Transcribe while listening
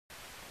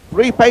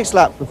3 pace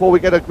laps before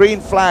we get a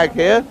green flag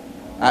here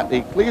at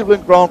the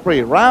Cleveland Grand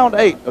Prix, round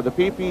 8 of the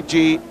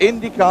PPG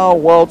IndyCar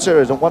World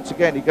Series. And once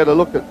again, you got to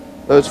look at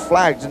those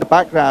flags in the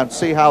background,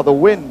 see how the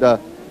wind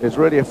is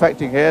really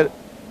affecting here.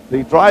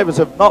 The drivers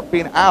have not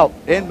been out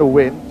in the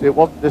wind. It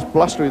wasn't this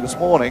blustery this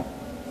morning,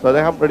 so they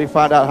haven't really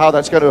found out how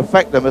that's going to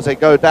affect them as they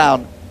go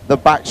down the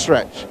back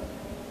stretch.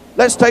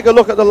 Let's take a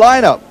look at the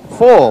lineup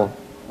for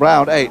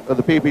round 8 of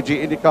the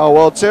PPG IndyCar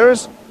World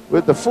Series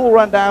with the full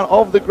rundown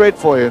of the grid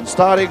for you. And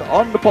starting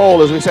on the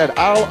pole, as we said,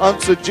 Al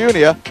Unser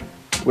Jr.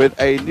 with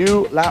a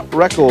new lap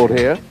record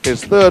here.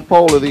 His 3rd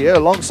pole of the year.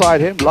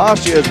 Alongside him,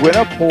 last year's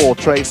winner, Paul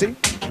Tracy.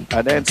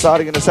 And then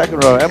starting in the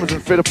 2nd row,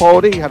 Emerson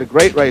Fittipaldi. He had a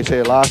great race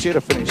here last year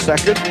to finish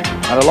 2nd.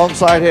 And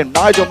alongside him,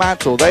 Nigel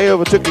Mansell. They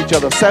overtook each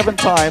other 7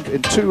 times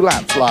in 2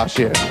 laps last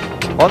year.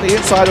 On the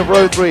inside of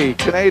row 3,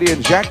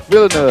 Canadian Jacques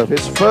Villeneuve.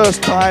 His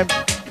first time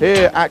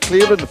here at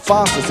Cleveland, the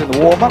fastest in the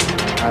warm-up.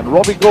 And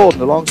Robbie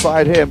Gordon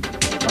alongside him,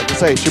 like I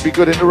say, should be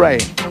good in the rain.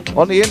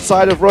 On the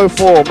inside of row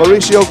 4,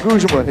 Mauricio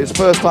Gugelmin, his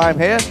first time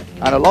here.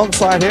 And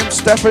alongside him,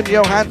 Stefan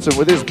Johansson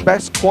with his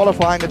best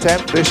qualifying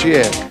attempt this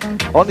year.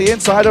 On the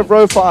inside of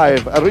row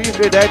 5,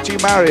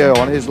 Arrivederci Mario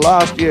on his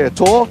last year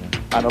tour.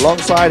 And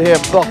alongside him,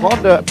 the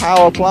Honda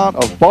power plant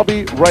of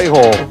Bobby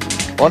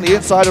Rahal. On the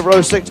inside of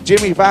row 6,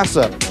 Jimmy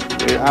Vasser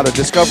out of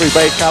Discovery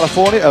Bay,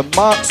 California. And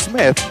Mark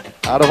Smith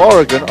out of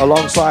Oregon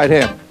alongside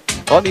him.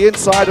 On the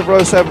inside of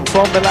row 7,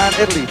 from Milan,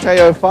 Italy,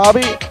 Teo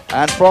Fabi.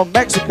 And from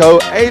Mexico,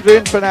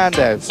 Adrian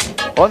Fernandez.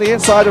 On the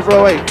inside of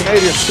row 8,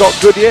 Canadian Scott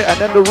Goodyear. And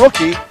then the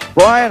rookie,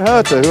 Brian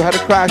Herter, who had a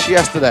crash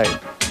yesterday.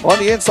 On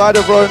the inside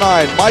of row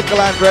 9, Michael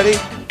Andretti.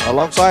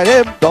 Alongside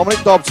him,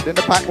 Dominic Dobson in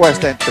the Pac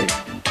West entry.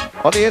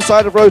 On the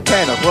inside of row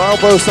 10, Raul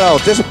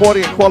Boesel,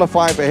 disappointing in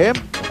qualifying for him.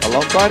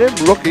 Alongside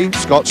him, rookie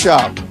Scott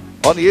Sharp.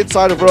 On the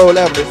inside of row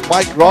 11, it's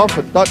Mike Groff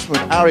and Dutchman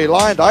Arie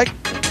Luyendyk.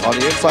 On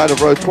the inside of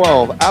row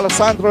 12,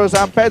 Alessandro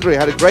Zampedri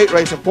had a great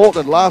race in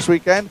Portland last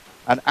weekend.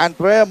 And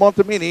Andrea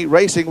Montemini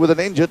racing with an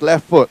injured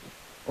left foot.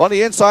 On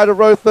the inside of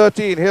row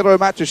 13, Hiro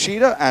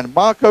Matsushita and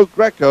Marco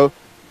Greco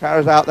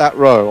carries out that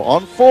row.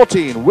 On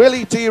 14,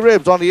 Willie T.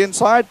 Ribbs on the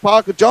inside,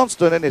 Parker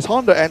Johnston in his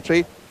Honda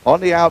entry on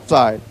the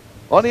outside.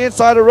 On the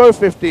inside of row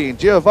 15,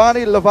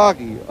 Giovanni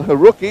Lavaghi, a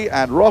rookie,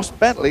 and Ross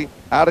Bentley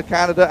out of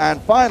Canada. And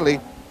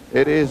finally,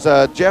 it is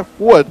Jeff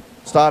Wood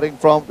starting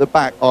from the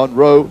back on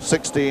row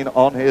 16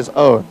 on his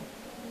own.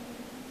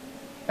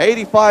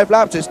 85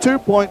 laps is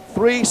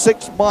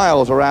 2.36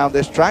 miles around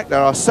this track. There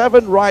are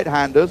 7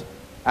 right-handers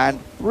and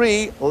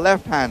 3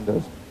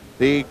 left-handers.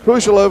 The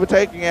crucial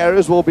overtaking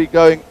areas will be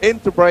going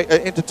into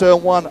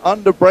turn 1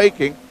 under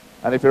braking.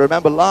 And if you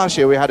remember last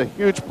year, we had a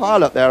huge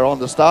pile-up there on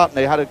the start, and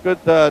they had a good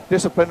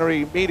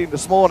disciplinary meeting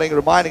this morning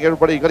reminding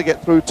everybody you've got to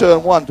get through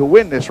turn 1 to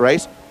win this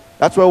race.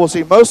 That's where we'll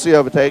see most of the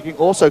overtaking.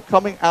 Also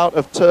coming out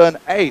of turn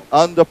 8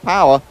 under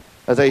power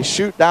as they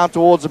shoot down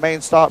towards the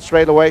main start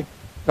straight away.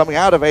 Coming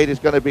out of 8 is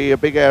going to be a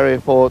big area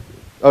for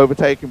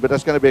overtaking, but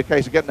that's going to be a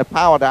case of getting the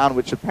power down,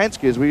 which the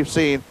Penske, as we've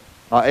seen,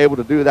 are able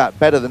to do that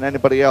better than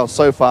anybody else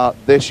so far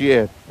this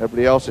year.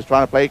 Everybody else is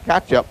trying to play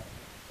catch-up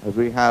as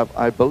we have,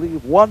 I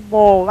believe, 1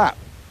 more lap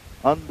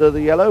under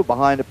the yellow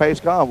behind the pace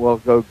car. We'll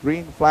go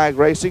green flag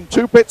racing.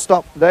 2 pit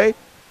stops today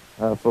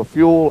for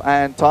fuel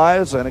and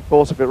tires. And, of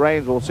course, if it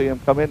rains, we'll see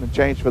them come in and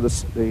change for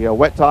the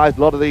wet tires.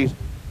 A lot of these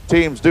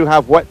teams do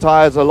have wet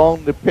tires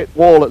along the pit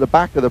wall at the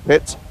back of the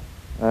pits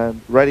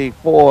and ready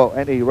for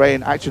any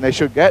rain action they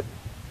should get.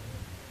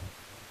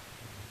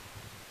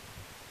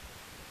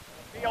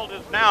 The field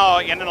is now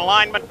in an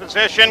alignment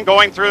position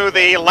going through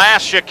the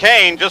last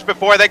chicane just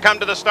before they come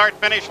to the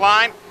start-finish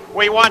line.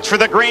 We watch for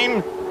the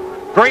green.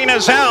 Green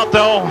is out,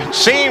 though. It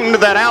seemed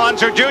that Al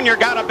Unser Jr.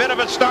 got a bit of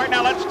a start.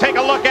 Now let's take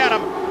a look at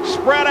him.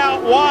 Spread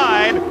out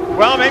wide.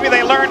 Well, maybe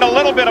they learned a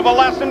little bit of a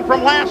lesson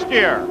from last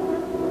year.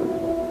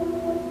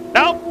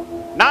 Nope,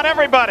 not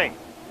everybody.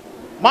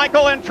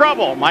 Michael in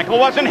trouble. Michael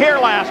wasn't here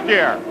last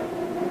year.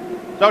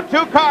 So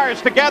 2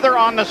 cars together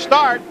on the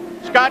start.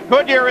 Scott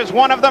Goodyear is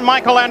one of them.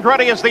 Michael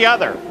Andretti is the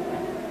other.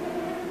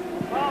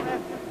 Well,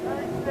 that's just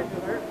very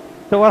similar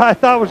to what I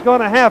thought was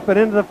going to happen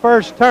into the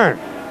first turn.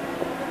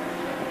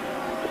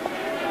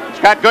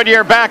 Scott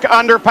Goodyear back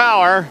under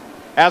power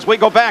as we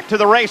go back to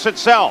the race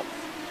itself.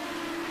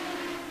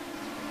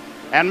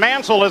 And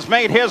Mansell has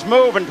made his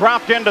move and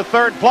dropped into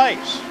 3rd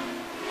place.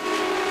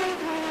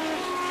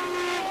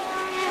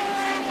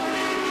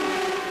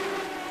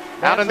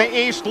 Out in the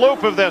east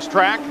loop of this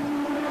track.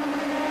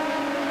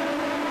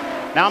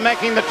 Now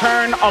making the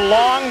turn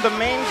along the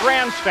main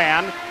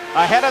grandstand.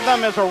 Ahead of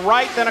them is a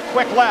right, then a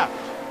quick left.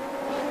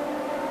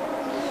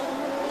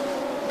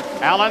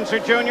 Al Unser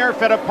Jr.,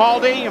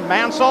 Fittipaldi,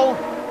 Mansell,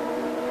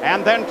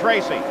 and then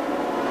Tracy.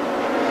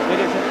 It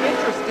is an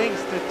interesting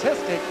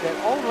statistic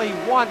that only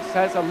once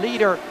has a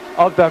leader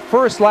of the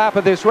first lap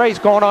of this race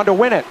gone on to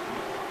win it.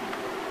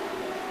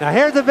 Now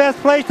here's the best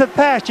place to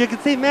pass. You can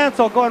see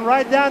Mansell going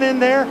right down in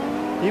there.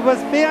 He was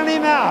feeling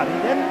him out. He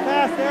didn't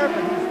pass there,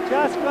 but he's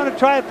just going to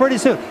try it pretty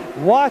soon.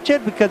 Watch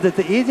it because it's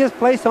the easiest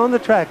place on the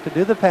track to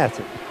do the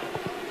passing.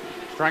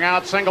 Strung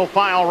out single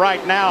file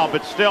right now,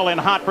 but still in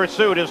hot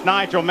pursuit is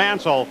Nigel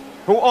Mansell,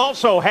 who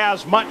also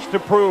has much to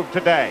prove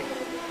today.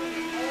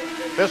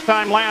 This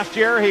time last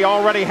year, he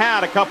already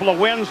had a couple of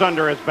wins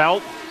under his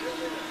belt.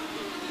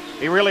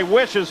 He really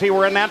wishes he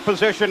were in that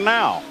position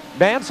now.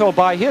 Mansell,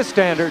 by his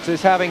standards,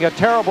 is having a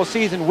terrible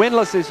season.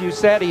 Winless, as you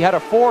said. He had a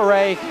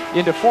foray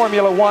into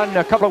Formula One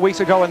a couple of weeks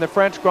ago in the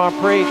French Grand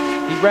Prix.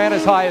 He ran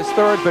as high as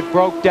third, but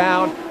broke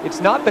down. It's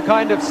not the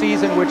kind of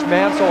season which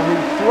Mansell,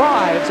 who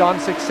thrives on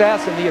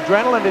success and the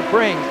adrenaline it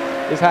brings,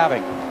 is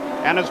having.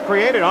 And has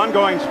created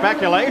ongoing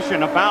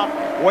speculation about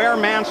where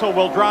Mansell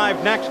will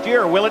drive next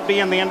year. Will it be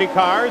in the Indy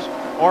cars,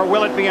 or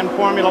will it be in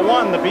Formula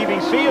One? The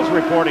BBC is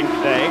reporting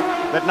today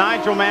that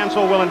Nigel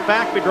Mansell will in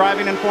fact be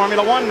driving in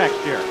Formula One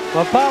next year.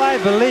 Well, Paul,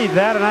 I believe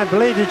that, and I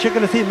believe that you're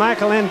going to see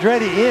Michael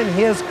Andretti in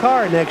his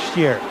car next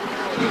year.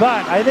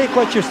 But I think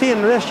what you're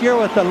seeing this year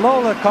with the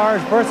Lola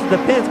cars versus the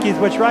Penske's,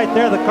 which right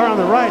there, the car on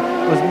the right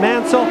was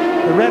Mansell.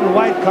 The red and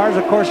white cars,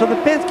 of course, are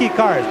the Penske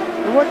cars.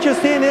 And what you're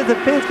seeing is the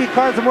Penske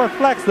cars are more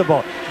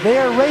flexible. They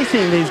are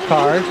racing these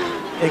cars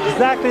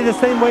exactly the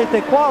same way that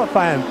they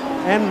qualify them.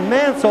 And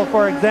Mansell,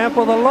 for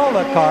example, the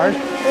Lola cars,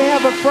 they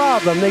have a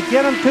problem. They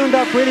get them tuned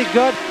up really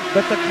good,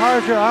 but the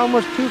cars are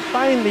almost too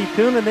finely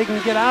tuned, and they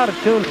can get out of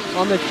tune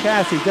on the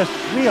chassis just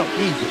real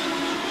easy.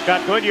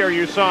 Scott Goodyear,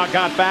 you saw,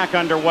 got back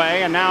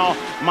underway, and now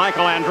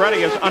Michael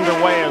Andretti is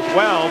underway as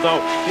well,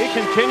 though he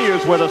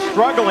continues with a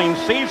struggling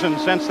season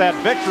since that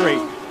victory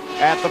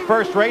at the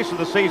first race of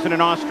the season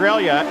in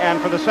Australia, and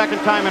for the second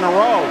time in a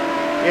row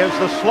is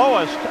the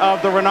slowest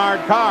of the Renard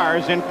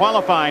cars in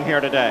qualifying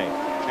here today.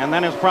 And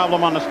then his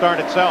problem on the start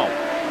itself.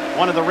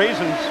 One of the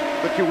reasons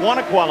that you want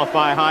to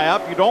qualify high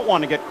up, you don't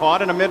want to get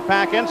caught in a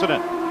mid-pack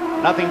incident.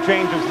 Nothing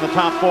changes in the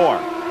top four.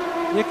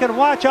 You can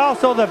watch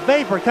also the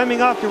vapor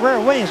coming off the rear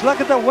wings. Look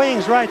at the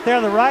wings right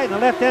there, the right and the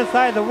left-hand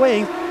side of the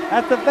wings.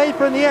 That's the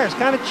vapor in the air. It's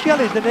kind of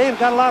chilly today and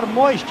got a lot of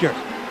moisture.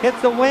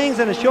 Hits the wings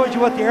and it shows you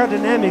what the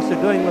aerodynamics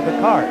are doing with the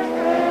cars.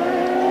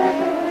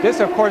 This,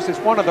 of course, is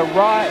one of the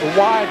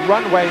wide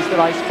runways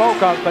that I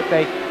spoke of, but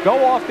they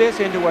go off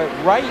this into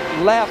a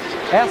right-left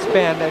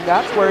S-bend, and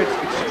that's where it's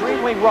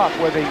extremely rough,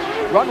 where the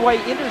runway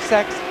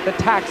intersects the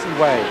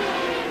taxiway.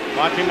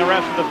 Watching the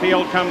rest of the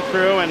field come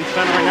through and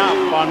centering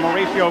up on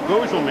Mauricio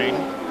Gugelmin.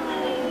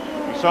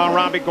 You saw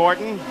Robbie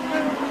Gordon,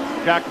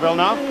 Jacques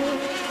Villeneuve,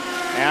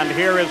 and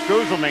here is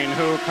Gugelmin,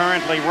 who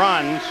currently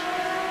runs,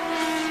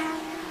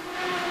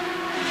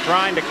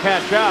 trying to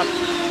catch up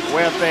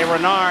with a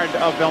Renard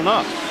of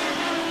Villeneuve.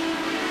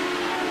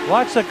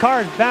 Watch the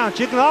cars bounce.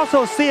 You can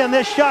also see in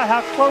this shot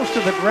how close to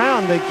the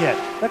ground they get.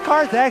 The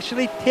cars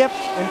actually tip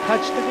and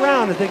touch the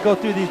ground as they go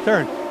through these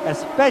turns,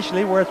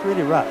 especially where it's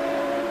really rough.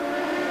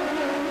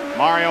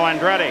 Mario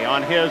Andretti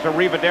on his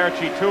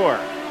Arrivederci tour.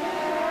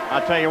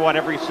 I'll tell you what,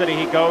 every city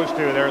he goes to,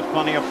 there's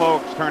plenty of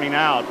folks turning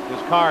out.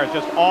 His car is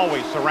just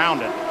always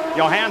surrounded.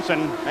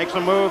 Johansson makes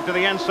a move to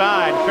the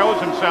inside,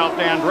 shows himself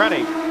to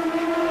Andretti.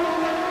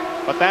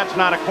 But that's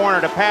not a corner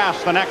to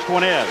pass. The next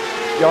one is.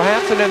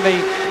 Johansson in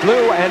the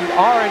blue and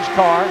orange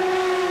car.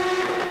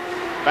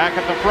 Back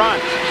at the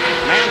front.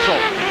 Mansell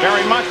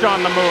very much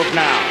on the move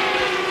now.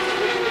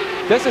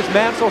 This is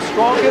Mansell's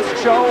strongest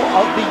show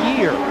of the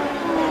year.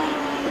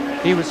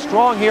 He was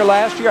strong here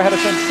last year, had a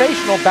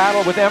sensational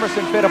battle with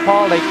Emerson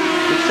Fittipaldi.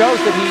 It shows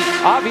that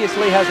he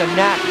obviously has a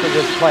knack for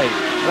this place.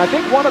 And I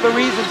think one of the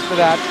reasons for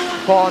that,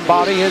 Paul and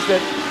Bobby, is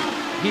that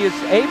he is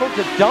able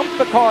to dump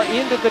the car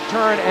into the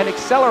turn and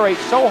accelerate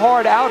so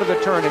hard out of the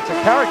turn. It's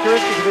a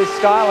characteristic of his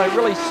style, and it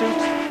really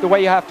suits the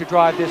way you have to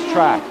drive this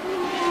track.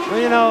 Well,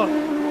 you know,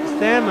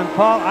 Stan and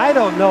Paul, I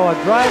don't know a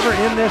driver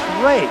in this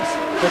race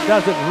that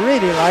doesn't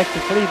really like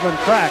the Cleveland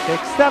track,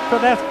 except for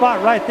that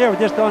spot right there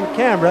just on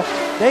camera.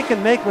 They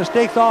can make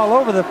mistakes all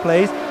over the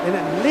place, and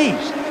at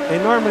least they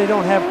normally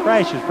don't have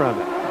crashes from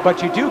it.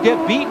 But you do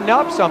get beaten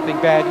up something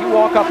bad. You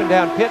walk up and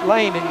down pit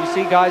lane and you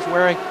see guys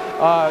wearing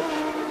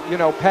you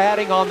know,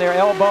 padding on their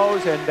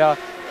elbows and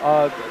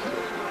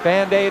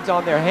Band-Aids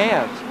on their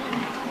hands.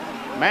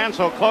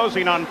 Mansell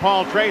closing on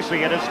Paul Tracy.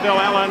 It is still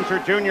Al Unser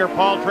Jr.,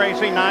 Paul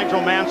Tracy, Nigel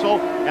Mansell,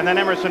 and then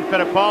Emerson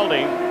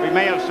Fittipaldi. We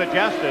may have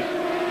suggested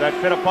that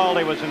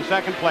Fittipaldi was in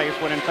second place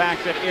when in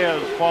fact it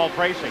is Paul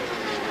Tracy.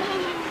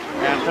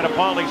 And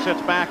Fittipaldi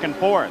sits back and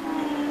forth.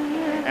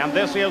 And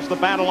this is the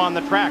battle on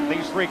the track.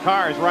 These three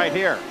cars right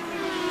here.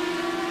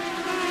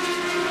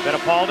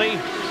 Fittipaldi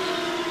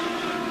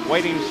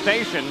waiting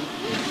station,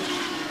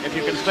 if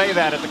you can say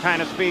that at the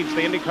kind of speeds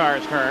the Indy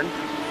cars turn.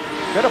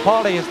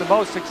 Fittipaldi is the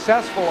most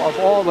successful of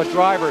all the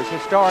drivers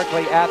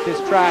historically at this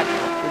track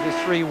with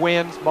his 3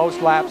 wins,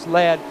 most laps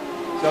led.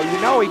 So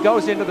you know he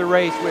goes into the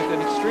race with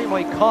an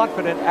extremely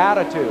confident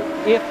attitude,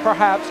 if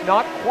perhaps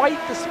not quite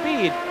the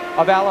speed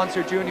of Al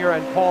Unser Jr.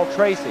 and Paul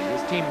Tracy,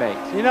 his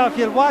teammates. You know, if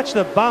you watch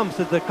the bumps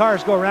as the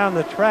cars go around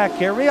the track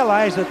here,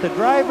 realize that the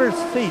driver's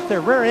seat,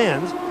 their rear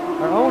ends,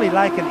 are only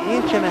like 1.5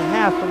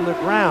 inches from the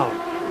ground.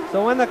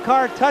 So when the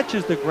car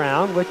touches the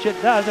ground, which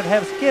it does, it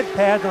has skid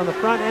pads on the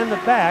front and the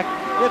back,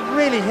 it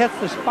really hits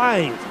the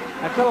spines.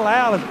 That little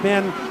Al has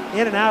been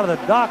in and out of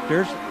the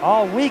doctors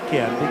all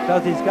weekend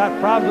because he's got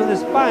problems with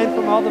his spine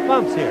from all the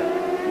bumps here.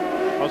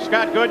 Well,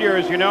 Scott Goodyear,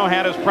 as you know,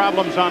 had his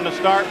problems on the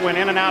start, went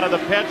in and out of the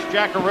pits.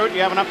 Jack Arute,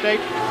 you have an update?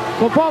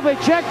 Well, Paul, they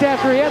checked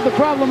after he had the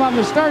problem on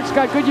the start.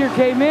 Scott Goodyear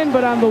came in,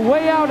 but on the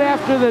way out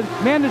after the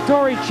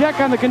mandatory check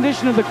on the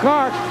condition of the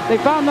car, they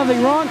found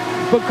nothing wrong,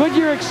 but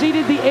Goodyear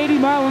exceeded the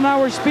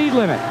 80-mile-an-hour speed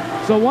limit.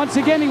 So once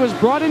again, he was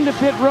brought into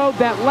pit road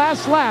that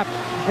last lap,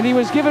 and he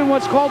was given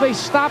what's called a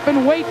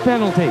stop-and-wait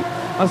penalty.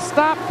 A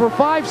stop for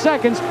 5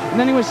 seconds, and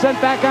then he was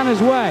sent back on his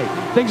way.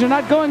 Things are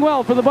not going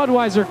well for the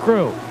Budweiser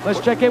crew.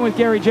 Let's check in with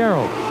Gary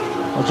Gerould.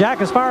 Well,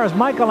 Jack, as far as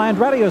Michael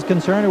Andretti is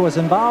concerned, who was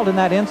involved in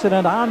that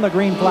incident on the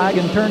green flag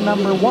in turn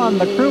number 1,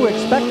 the crew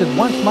expected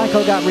once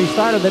Michael got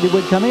restarted that he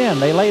would come in.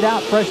 They laid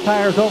out fresh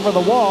tires over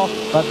the wall,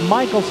 but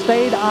Michael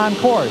stayed on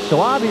course. So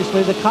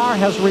obviously the car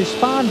has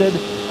responded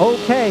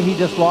okay. He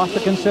just lost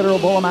a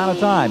considerable amount of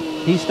time.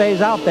 He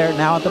stays out there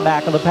now at the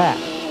back of the pack.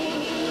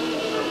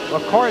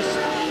 Of course,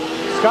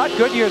 Scott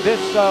Goodyear this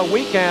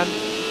weekend,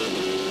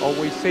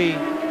 we see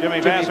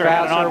Jimmy Vasser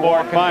had an onboard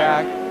walking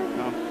fire. back.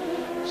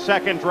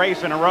 Second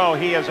race in a row,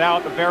 he is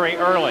out very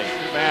early.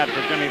 Too bad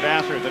for Jimmy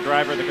Vasser, the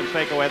driver of the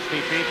Conseco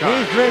STP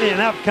car. He's really an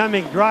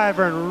upcoming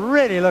driver and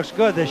really looks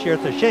good this year.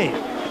 It's a shame.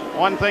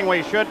 One thing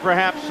we should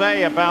perhaps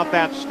say about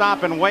that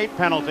stop and wait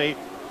penalty,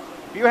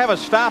 if you have a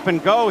stop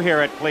and go here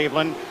at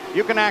Cleveland,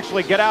 you can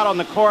actually get out on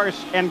the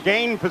course and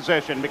gain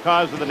position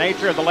because of the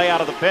nature of the layout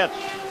of the pits.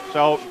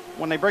 So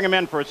when they bring him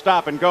in for a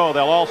stop and go,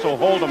 they'll also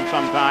hold him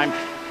sometime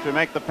to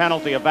make the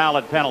penalty a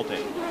valid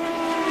penalty.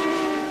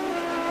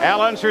 Al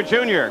Unser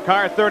Jr.,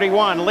 car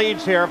 31,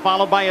 leads here,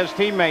 followed by his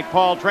teammate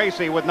Paul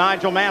Tracy, with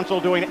Nigel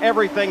Mansell doing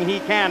everything he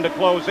can to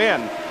close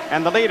in.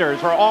 And the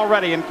leaders are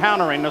already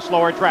encountering the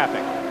slower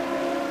traffic.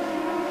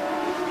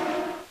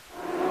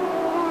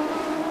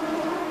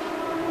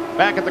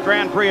 Back at the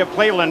Grand Prix of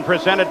Cleveland,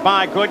 presented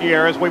by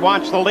Goodyear, as we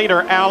watch the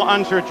leader, Al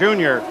Unser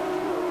Jr.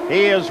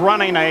 He is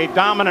running a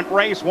dominant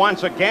race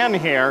once again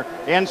here.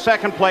 In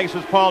second place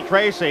is Paul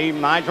Tracy.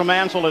 Nigel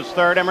Mansell is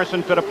third.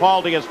 Emerson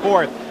Fittipaldi is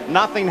fourth.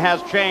 Nothing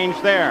has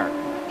changed there.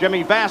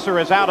 Jimmy Vasser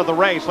is out of the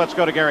race. Let's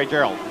go to Gary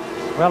Gerould.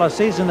 Well, a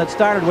season that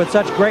started with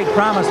such great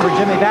promise for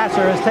Jimmy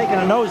Vasser has taken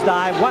a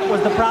nosedive. What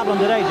was the problem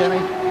today, Jimmy?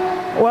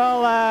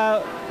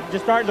 Well,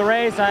 just started the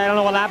race. I don't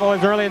know what lap it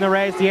was early in the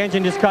race. The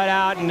engine just cut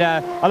out, and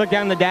I looked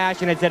down the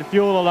dash, and it said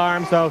fuel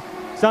alarm. So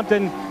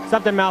something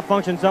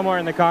malfunctioned somewhere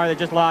in the car that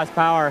just lost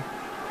power.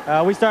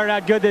 We started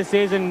out good this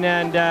season,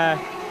 and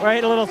we're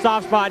hitting a little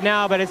soft spot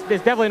now, but it's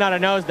definitely not a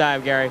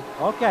nosedive, Gary.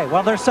 Okay,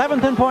 well, they're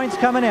 7th in points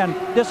coming in.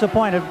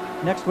 Disappointed.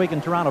 Next week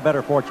in Toronto,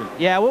 better fortune.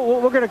 Yeah,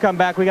 we're going to come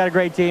back. We got a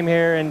great team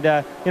here, and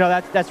you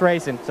know, that's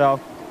racing. So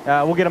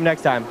we'll get them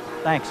next time.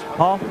 Thanks.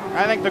 Paul?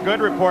 I think the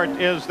good report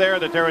is there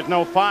that there was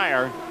no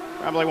fire.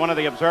 Probably one of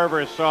the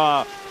observers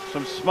saw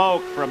some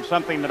smoke from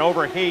something that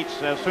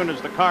overheats as soon as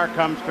the car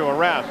comes to a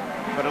rest.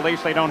 But at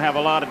least they don't have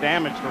a lot of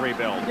damage to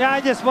rebuild. Yeah, I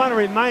just want to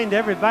remind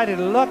everybody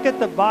to look at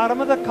the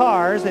bottom of the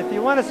cars if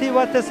you want to see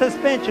what the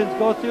suspensions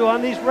go through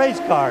on these race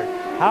cars.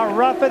 How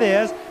rough it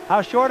is,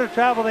 how short a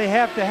travel they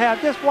have to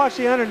have. Just watch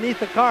the underneath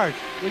the cars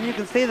when you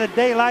can see the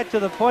daylight to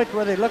the point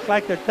where they look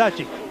like they're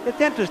touching. It's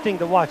interesting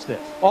to watch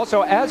this.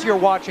 Also, as you're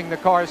watching the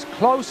cars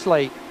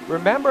closely,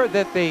 remember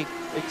that the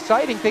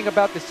exciting thing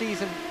about the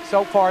season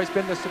so far has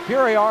been the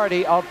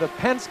superiority of the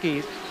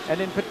Penske's, and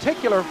in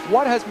particular,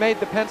 what has made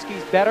the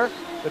Penske's better?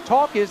 The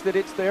talk is that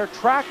it's their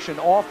traction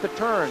off the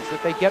turns,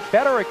 that they get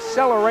better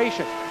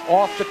acceleration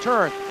off the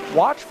turn.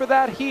 Watch for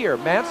that here.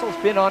 Mansell's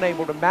been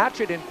unable to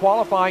match it in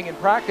qualifying and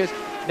practice.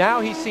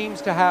 Now he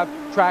seems to have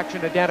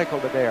traction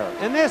identical to theirs.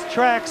 And this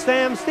track,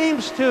 Sam,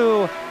 seems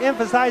to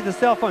emphasize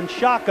itself on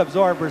shock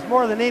absorbers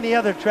more than any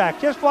other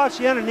track. Just watch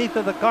the underneath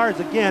of the cars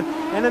again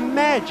and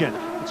imagine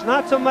it's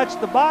not so much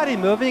the body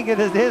moving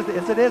as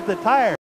it is the tire.